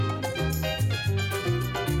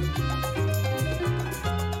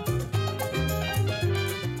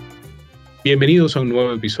Bienvenidos a un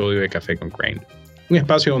nuevo episodio de Café con Crane, un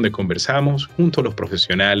espacio donde conversamos junto a los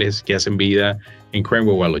profesionales que hacen vida en Crane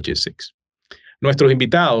Worldwide Logistics. Nuestros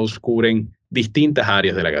invitados cubren distintas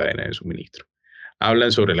áreas de la cadena de suministro.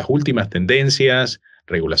 Hablan sobre las últimas tendencias,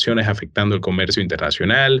 regulaciones afectando el comercio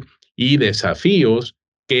internacional y desafíos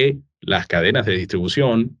que las cadenas de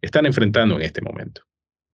distribución están enfrentando en este momento.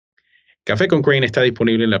 Café con Crane está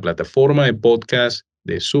disponible en la plataforma de podcast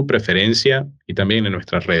de su preferencia y también en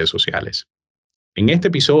nuestras redes sociales. En este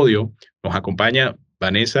episodio nos acompaña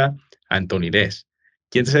Vanessa Antonides,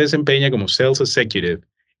 quien se desempeña como Sales Executive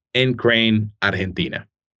en Crane, Argentina.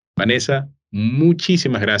 Vanessa,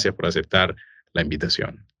 muchísimas gracias por aceptar la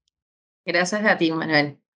invitación. Gracias a ti,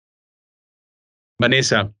 Manuel.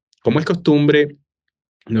 Vanessa, como es costumbre,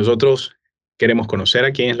 nosotros queremos conocer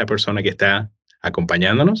a quién es la persona que está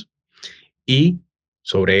acompañándonos y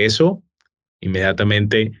sobre eso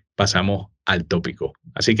inmediatamente pasamos al tópico.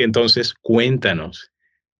 Así que entonces cuéntanos,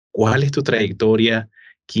 ¿cuál es tu trayectoria?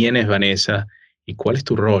 ¿Quién es Vanessa? ¿Y cuál es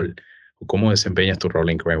tu rol? ¿O cómo desempeñas tu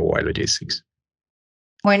rol en Crane Worldwide Logistics?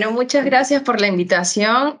 Bueno, muchas gracias por la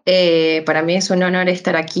invitación. Para mí es un honor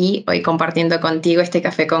estar aquí hoy compartiendo contigo este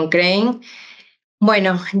café con Crane.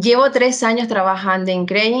 Bueno, llevo 3 años trabajando en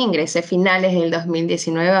Crane, ingresé a finales del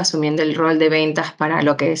 2019 asumiendo el rol de ventas para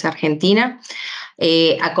lo que es Argentina.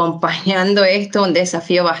 Acompañando esto, un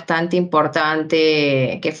desafío bastante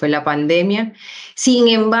importante que fue la pandemia. Sin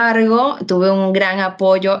embargo, tuve un gran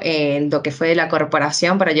apoyo en lo que fue de la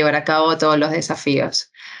corporación para llevar a cabo todos los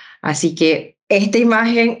desafíos. Así que esta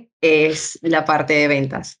imagen es la parte de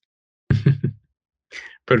ventas.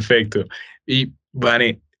 Perfecto. Y,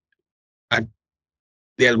 Vane,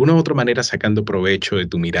 de alguna u otra manera sacando provecho de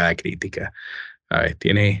tu mirada crítica, ¿sabes?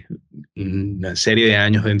 Tienes una serie de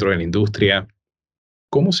años dentro de la industria.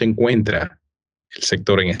 ¿Cómo se encuentra el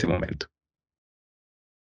sector en este momento?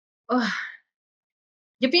 Oh,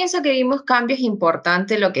 yo pienso que vimos cambios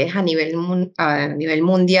importantes lo que es a nivel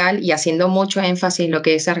mundial y haciendo mucho énfasis en lo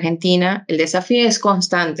que es Argentina. El desafío es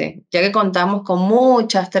constante, ya que contamos con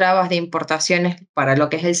muchas trabas de importaciones para lo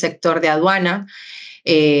que es el sector de aduana,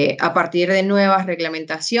 a partir de nuevas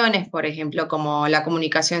reglamentaciones, por ejemplo, como la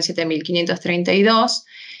Comunicación 7532,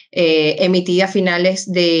 emitida a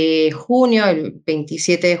finales de junio, el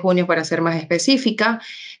 27 de junio para ser más específica,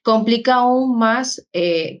 complica aún más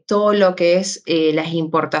todo lo que es las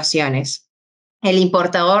importaciones. El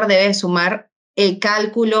importador debe sumar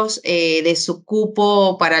cálculos de su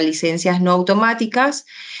cupo para licencias no automáticas,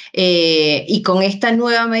 y con esta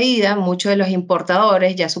nueva medida muchos de los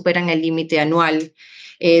importadores ya superan el límite anual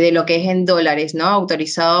de lo que es en dólares, ¿no?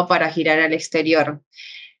 Autorizado para girar al exterior.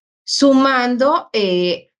 Sumando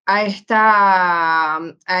a esta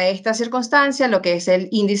circunstancia lo que es el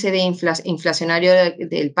índice de inflacionario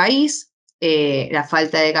del país, la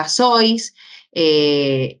falta de gasoil,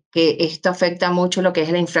 que esto afecta mucho lo que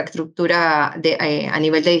es la infraestructura a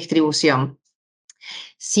nivel de distribución.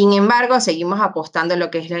 Sin embargo, seguimos apostando en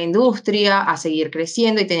lo que es la industria, a seguir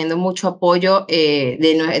creciendo y teniendo mucho apoyo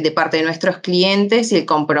de parte de nuestros clientes y el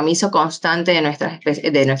compromiso constante de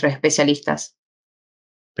nuestros especialistas.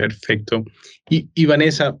 Perfecto. Y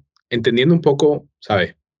Vanessa, entendiendo un poco,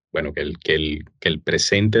 ¿sabes? Bueno, que el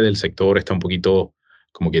presente del sector está un poquito,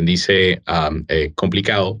 como quien dice,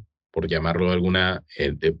 complicado, por llamarlo de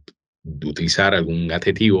de utilizar algún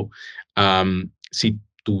adjetivo. Si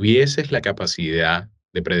tuvieses la capacidad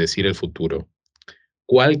de predecir el futuro,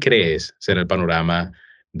 ¿cuál crees será el panorama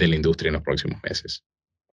de la industria en los próximos meses?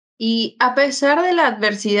 Y a pesar de las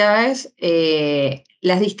adversidades,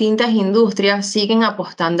 las distintas industrias siguen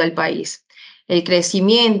apostando al país, el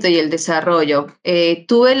crecimiento y el desarrollo.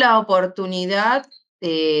 Tuve la oportunidad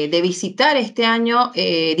de visitar este año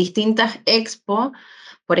distintas expos,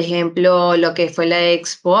 por ejemplo, lo que fue la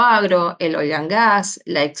Expo Agro, el Oil and Gas,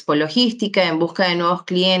 la Expo Logística, en busca de nuevos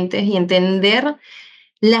clientes y entender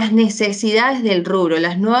las necesidades del rubro,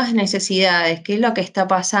 las nuevas necesidades, qué es lo que está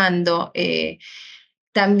pasando.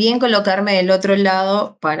 También colocarme del otro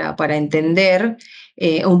lado para entender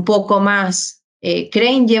un poco más.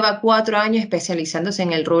 Crane lleva 4 años especializándose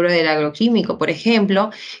en el rubro del agroquímico, por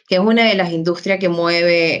ejemplo, que es una de las industrias que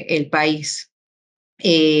mueve el país.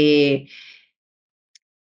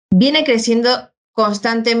 Viene creciendo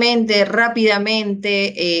constantemente,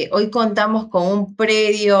 rápidamente. Hoy contamos con un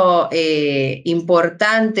predio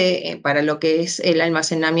importante para lo que es el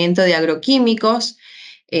almacenamiento de agroquímicos.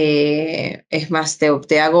 Es más,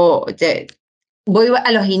 voy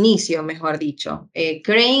a los inicios, mejor dicho.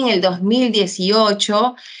 Crane en el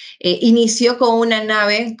 2018 inició con una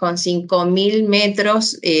nave con 5.000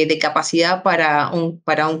 metros de capacidad para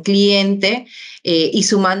un cliente, y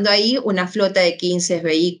sumando ahí una flota de 15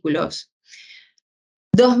 vehículos.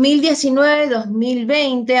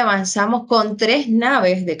 2019-2020 avanzamos con 3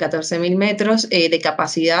 naves de 14.000 metros de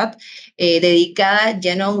capacidad dedicadas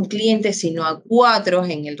ya no a un cliente, sino a 4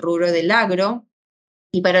 en el rubro del agro.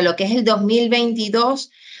 Y para lo que es el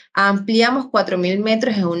 2022, ampliamos 4.000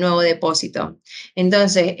 metros en un nuevo depósito.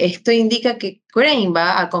 Entonces, esto indica que Crane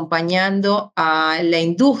va acompañando a la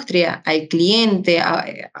industria, al cliente,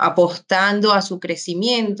 apostando a su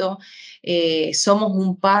crecimiento. Somos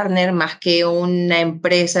un partner más que una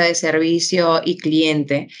empresa de servicio y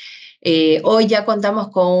cliente. Hoy ya contamos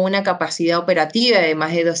con una capacidad operativa de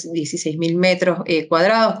más de 16.000 metros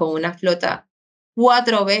cuadrados, con una flota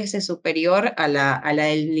 4 veces superior a la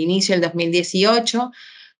del inicio del 2018,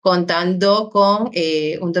 contando con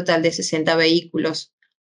un total de 60 vehículos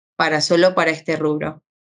solo para este rubro.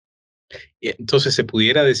 Y entonces se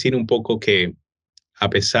pudiera decir un poco que a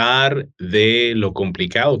pesar de lo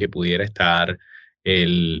complicado que pudiera estar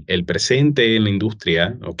el presente en la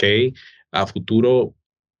industria, ¿ok? A futuro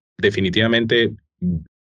definitivamente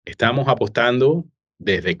estamos apostando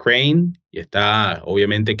desde Crane y está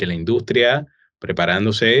obviamente que la industria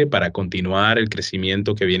preparándose para continuar el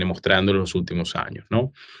crecimiento que viene mostrando en los últimos años,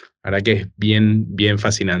 ¿no? Ahora que es bien, bien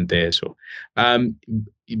fascinante eso.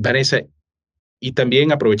 Y Vanessa, y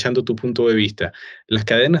también aprovechando tu punto de vista, las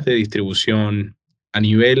cadenas de distribución a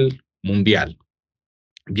nivel mundial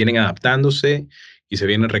vienen adaptándose y se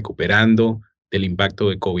vienen recuperando del impacto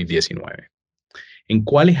de COVID-19. ¿En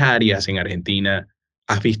cuáles áreas en Argentina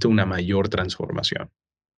has visto una mayor transformación?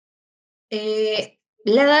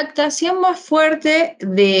 La adaptación más fuerte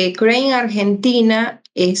de Crane Argentina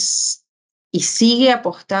es y sigue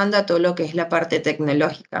apostando a todo lo que es la parte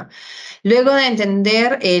tecnológica. Luego de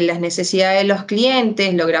entender las necesidades de los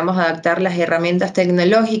clientes, logramos adaptar las herramientas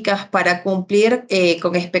tecnológicas para cumplir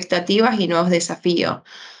con expectativas y nuevos desafíos.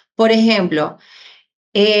 Por ejemplo,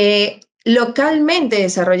 localmente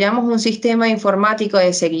desarrollamos un sistema informático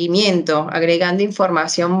de seguimiento, agregando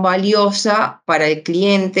información valiosa para el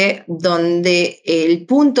cliente, donde el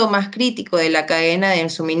punto más crítico de la cadena de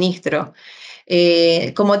suministro,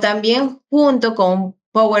 como también junto con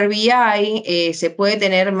Power BI, se puede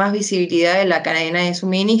tener más visibilidad de la cadena de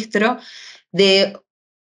suministro de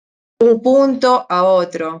un punto a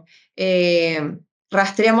otro.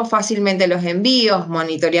 Rastreamos fácilmente los envíos,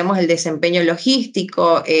 monitoreamos el desempeño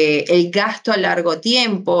logístico, el gasto a largo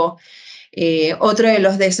tiempo. Otro de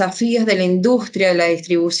los desafíos de la industria de la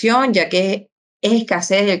distribución, ya que es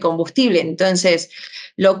escasez del combustible, entonces,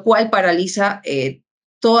 lo cual paraliza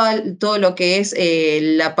todo lo que es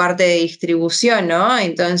la parte de distribución, ¿no?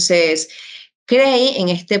 Entonces, Cray en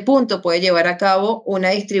este punto puede llevar a cabo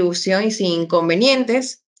una distribución y sin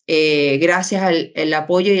inconvenientes gracias al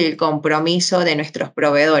apoyo y el compromiso de nuestros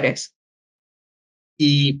proveedores.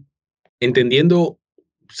 Y entendiendo,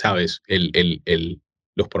 sabes,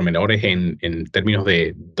 los pormenores en términos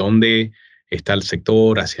de dónde está el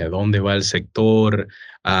sector, hacia dónde va el sector,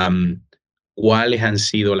 am, cuáles han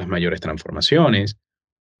sido las mayores transformaciones,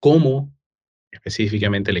 cómo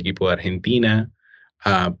específicamente el equipo de Argentina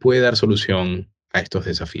puede dar solución a estos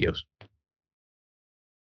desafíos.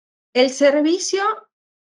 El servicio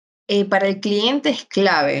para el cliente es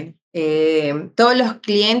clave. Todos los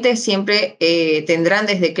clientes siempre tendrán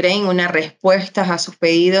desde Crane una respuesta a sus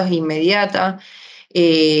pedidos inmediata.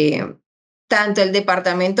 eh, Tanto el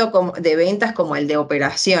departamento de ventas como el de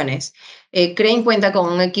operaciones. Crane cuenta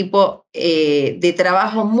con un equipo de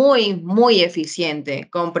trabajo muy, muy eficiente,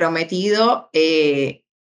 comprometido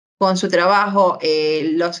con su trabajo,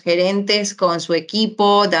 los gerentes con su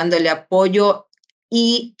equipo, dándole apoyo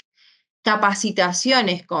y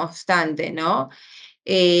capacitaciones constantes, ¿no?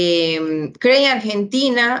 Crane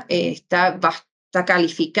Argentina está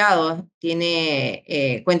calificado,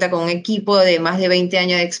 cuenta con un equipo de más de 20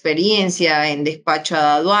 años de experiencia en despacho de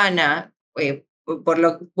aduana.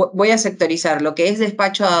 Voy a sectorizar lo que es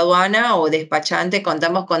despacho de aduana o despachante.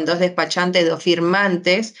 Contamos con 2 despachantes, 2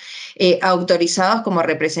 firmantes autorizados como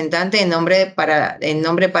representantes en nombre para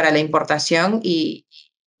la importación y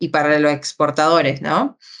para los exportadores,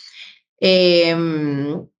 ¿no? Eh,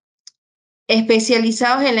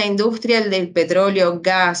 Especializados en la industria del petróleo,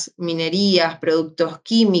 gas, minerías, productos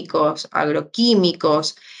químicos,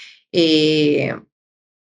 agroquímicos. eh,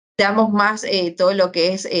 Damos más todo lo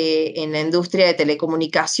que es en la industria de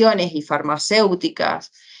telecomunicaciones y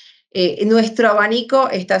farmacéuticas. Nuestro abanico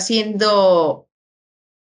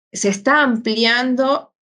se está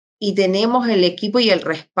ampliando y tenemos el equipo y el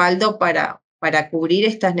respaldo para cubrir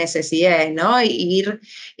estas necesidades, ¿no? Y ir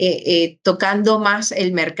tocando más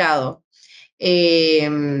el mercado. Eh,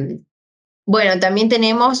 bueno, también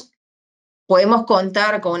tenemos podemos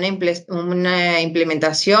contar con una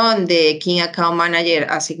implementación de Key Account Manager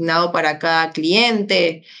asignado para cada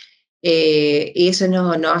cliente. Y eso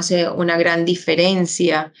nos hace una gran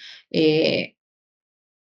diferencia. Creo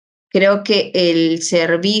que el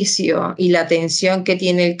servicio y la atención que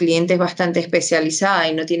tiene el cliente es bastante especializada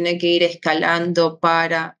y no tiene que ir escalando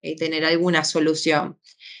para tener alguna solución.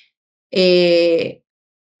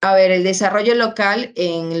 A ver, el desarrollo local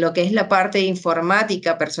en lo que es la parte de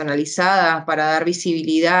informática personalizada para dar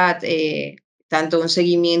visibilidad, tanto un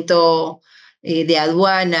seguimiento de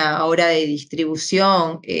aduana, ahora de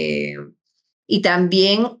distribución, y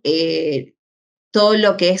también todo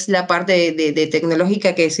lo que es la parte de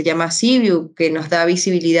tecnológica que se llama CView, que nos da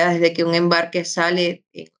visibilidad desde que un embarque sale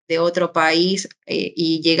de otro país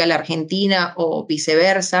y llega a la Argentina o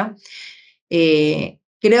viceversa.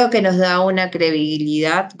 Creo que nos da una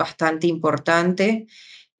credibilidad bastante importante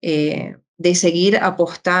de seguir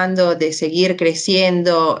apostando, de seguir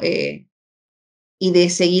creciendo y de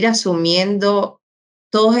seguir asumiendo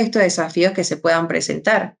todos estos desafíos que se puedan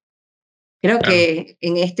presentar. Creo Claro. que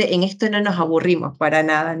en esto no nos aburrimos para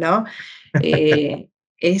nada, ¿no?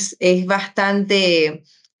 Es bastante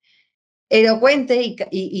elocuente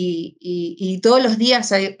y todos los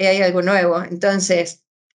días hay algo nuevo. Entonces,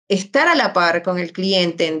 estar a la par con el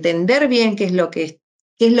cliente, entender bien qué es lo que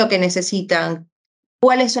necesitan,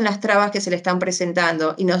 cuáles son las trabas que se le están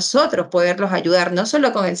presentando y nosotros poderlos ayudar, no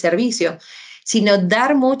solo con el servicio, sino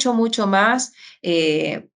dar mucho, mucho más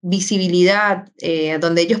visibilidad,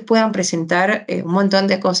 donde ellos puedan presentar un montón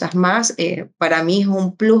de cosas más. Para mí es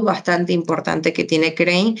un plus bastante importante que tiene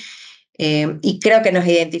Crane. Y creo que nos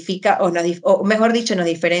identifica, o mejor dicho, nos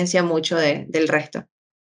diferencia mucho del resto.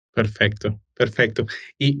 Perfecto, perfecto.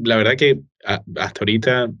 Y la verdad que hasta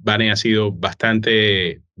ahorita, Vane, ha sido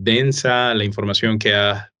bastante densa la información que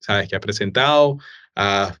sabes, que has presentado.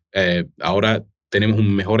 Ahora tenemos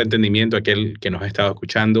un mejor entendimiento, aquel que nos ha estado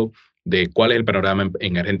escuchando, de cuál es el panorama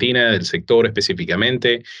en Argentina, del sector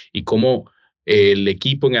específicamente, y cómo el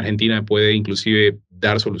equipo en Argentina puede inclusive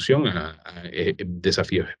dar solución a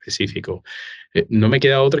desafíos específicos. No me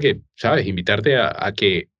queda otra que, sabes, invitarte a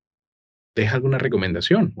que deja alguna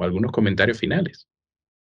recomendación o algunos comentarios finales.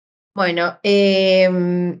 Bueno,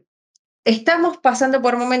 estamos pasando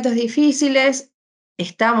por momentos difíciles,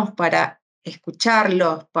 estamos para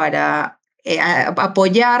escucharlos, para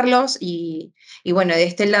apoyarlos y bueno, de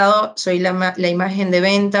este lado soy la imagen de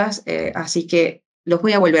ventas, así que los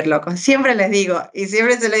voy a volver locos. Siempre les digo, y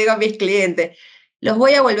siempre se lo digo a mis clientes, los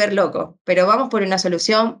voy a volver locos, pero vamos por una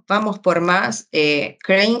solución, vamos por más.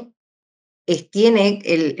 Crane tiene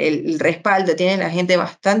el respaldo, tiene la gente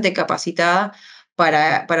bastante capacitada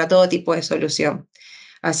para todo tipo de solución.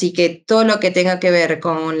 Así que todo lo que tenga que ver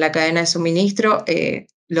con la cadena de suministro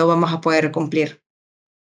lo vamos a poder cumplir.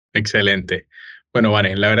 Excelente. Bueno,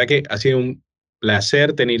 Vane, la verdad que ha sido un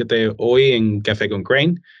placer tenerte hoy en Café con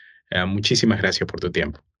Crane. Muchísimas gracias por tu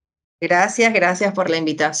tiempo. Gracias por la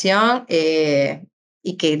invitación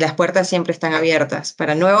y que las puertas siempre están abiertas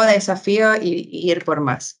para nuevos desafíos y ir por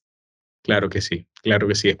más. Claro que sí, claro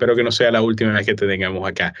que sí. Espero que no sea la última vez que te tengamos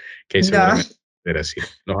acá, que No, seguramente será así.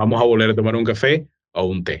 Nos vamos a volver a tomar un café o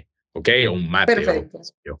un té, ¿ok? O un mate, o perfecto.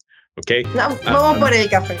 yo, ¿ok? No, vamos por el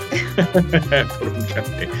café. Por un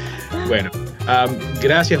café. Bueno,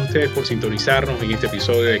 gracias a ustedes por sintonizarnos en este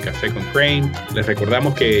episodio de Café con Crane. Les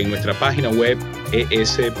recordamos que en nuestra página web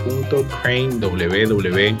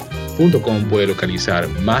es.craneww.com puede localizar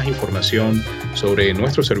más información sobre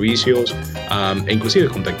nuestros servicios e inclusive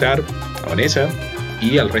contactar a Vanessa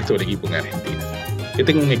y al resto del equipo en Argentina. Que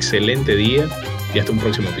tengan un excelente día y hasta un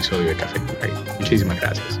próximo episodio de Café con Crane. Muchísimas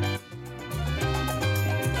gracias.